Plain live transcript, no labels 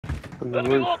on the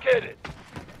Enemy roof. located.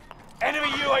 Enemy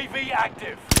UAV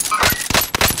active.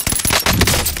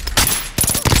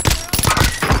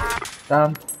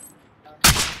 Down.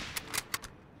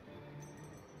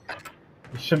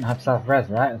 You shouldn't have self-res,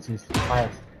 right? Until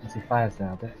he fires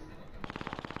there a bit.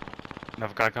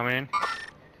 Another guy coming in.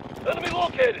 Enemy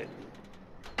located.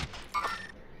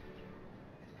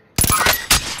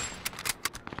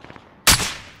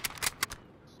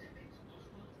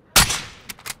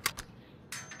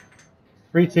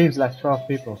 Three teams left, 12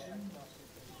 people.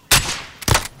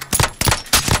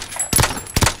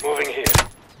 Moving here.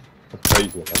 That's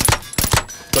crazy, man.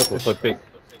 Circle's so big.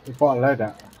 We bought a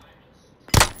loadout.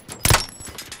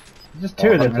 There's just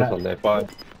two of them, Hunters on right? there, fine.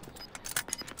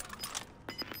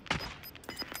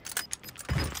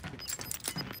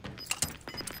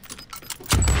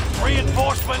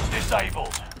 Reinforcements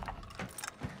disabled.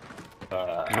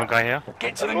 No guy here.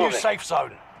 Get to the new safe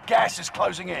zone. Gas is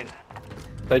closing in.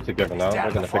 Stay together now.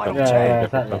 They're gonna pick up. Yeah, yeah,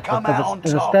 exactly. Come out on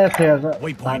There's a top. stairs here that I'm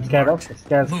Waypoint scared of. marked. The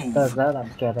stairs Move. there that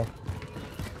I'm scared of.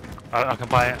 I can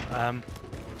buy it.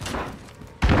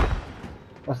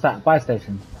 What's that? Buy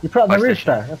station. You put it on Buy the roof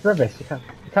station. though. That's rubbish. You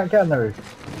can't get on the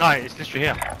roof. No, it's literally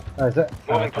here. Oh, is it?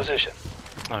 Oh, Moving position.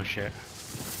 Oh shit.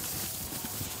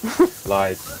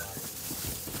 Lies.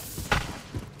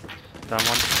 Down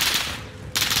one.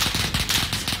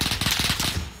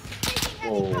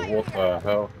 Oh, what the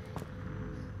hell?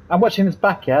 I'm watching this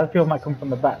back, yeah? People might come from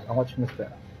the back. I'm watching this bit.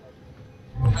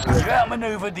 You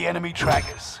outmaneuvered the enemy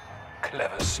trackers.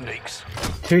 Clever sneaks.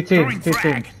 Two Throwing teams, two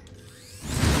frag. teams.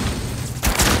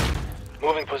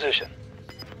 Moving position.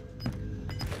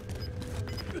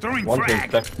 Throwing One team's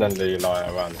frag. definitely like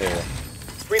around here.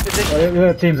 Well, the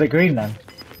other team's at green then.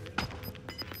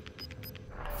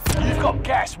 You've got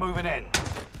gas moving in.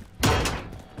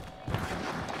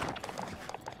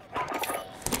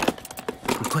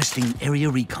 Requesting area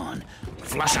recon.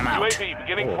 Flush them out. UAV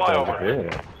beginning Oh, they're over flyover.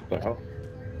 here. What the hell?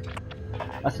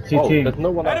 That's the two Oh, teams. there's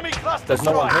no one Enemy else. cluster There's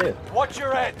no one strike. here. Watch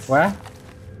your heads. Where?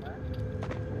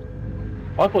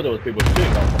 I thought there was people shooting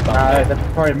us from down No, there.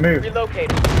 they've probably moved.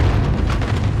 Relocated.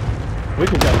 We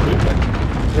can get a movement.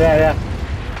 Yeah, yeah.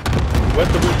 Where's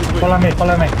the movement? Follow me,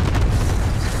 follow me.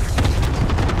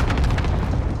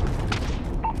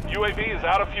 UAV is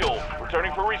out of fuel.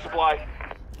 Returning for resupply.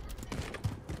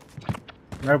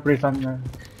 Nobody's on there.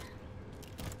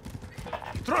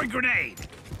 Throwing grenade.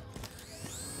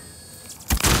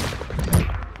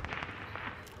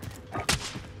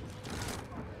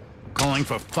 Calling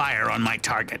for fire on my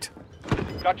target.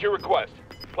 Got your request.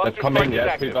 They've come in,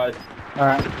 yeah, two guys.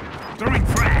 Alright. Throwing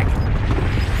frag.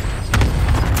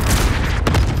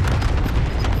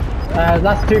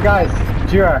 Last two guys.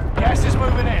 Duo. Gas is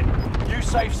moving in. New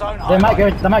safe zone. They might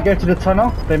highlighted. go to the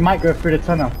tunnel. They might go through the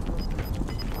tunnel.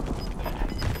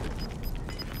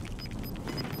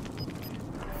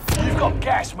 You've got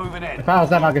gas moving in. If I was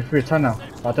them, I'd go through the tunnel.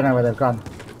 I don't know where they've gone.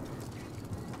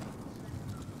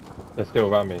 They're still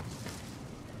around me.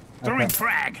 Throwing Okay.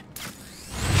 frag.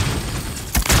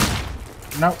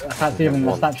 No, I can't see him in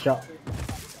the snapshot.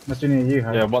 Must be near you,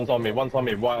 huh? Yeah, one's on me,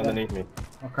 right underneath me.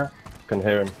 Okay. Can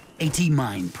hear him. AT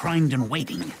mine primed and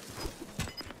waiting.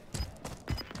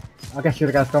 I guess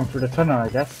you guys gone through the tunnel, I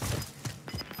guess.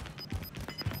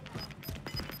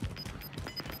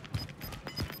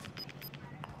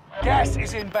 Gas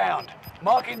is inbound.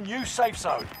 Marking new safe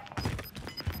zone.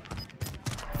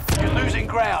 You're losing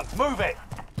ground. Move it.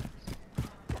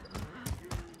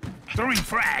 Throwing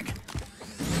frag.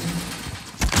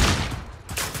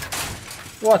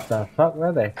 What the fuck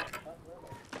were they?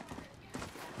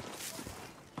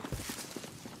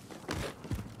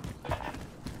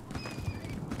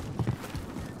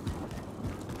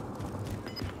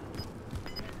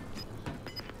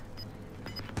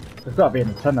 It's got to be in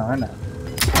the tunnel, isn't it?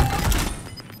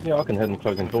 Yeah, I can hear them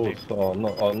closing doors. So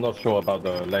I'm not sure about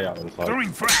the layout inside.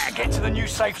 Throwing frag. Get to the new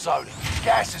safe zone.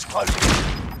 Gas is closing in.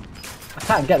 I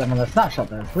can't get them on the snapshot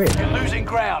though, it's weird. You're losing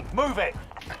ground. Move it.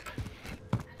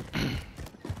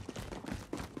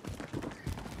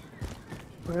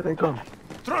 Where are they gone?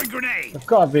 Throwing grenade. It's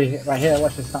got to be right here,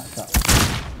 watch the snapshot.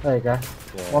 There you go.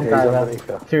 One Yeah, guy he's there, underneath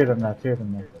there. two of them there, two of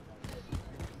them there.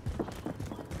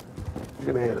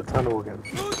 You're gonna hit the tunnel again.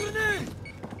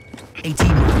 AT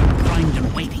mine primed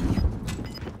and waiting.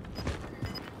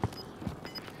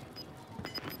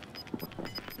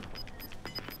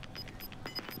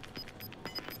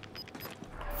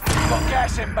 You've got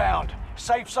gas inbound.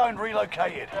 Safe zone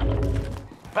relocated.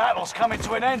 Battle's coming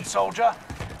to an end, soldier.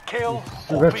 Kill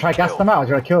We're or gonna be try gas killed. them out, or do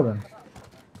you want to kill them?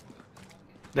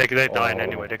 They're dying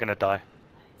anyway. They're gonna die.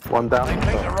 One down. They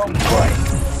picked the wrong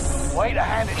way. Way to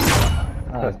hand it to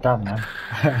them. Oh, it's done,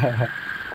 man.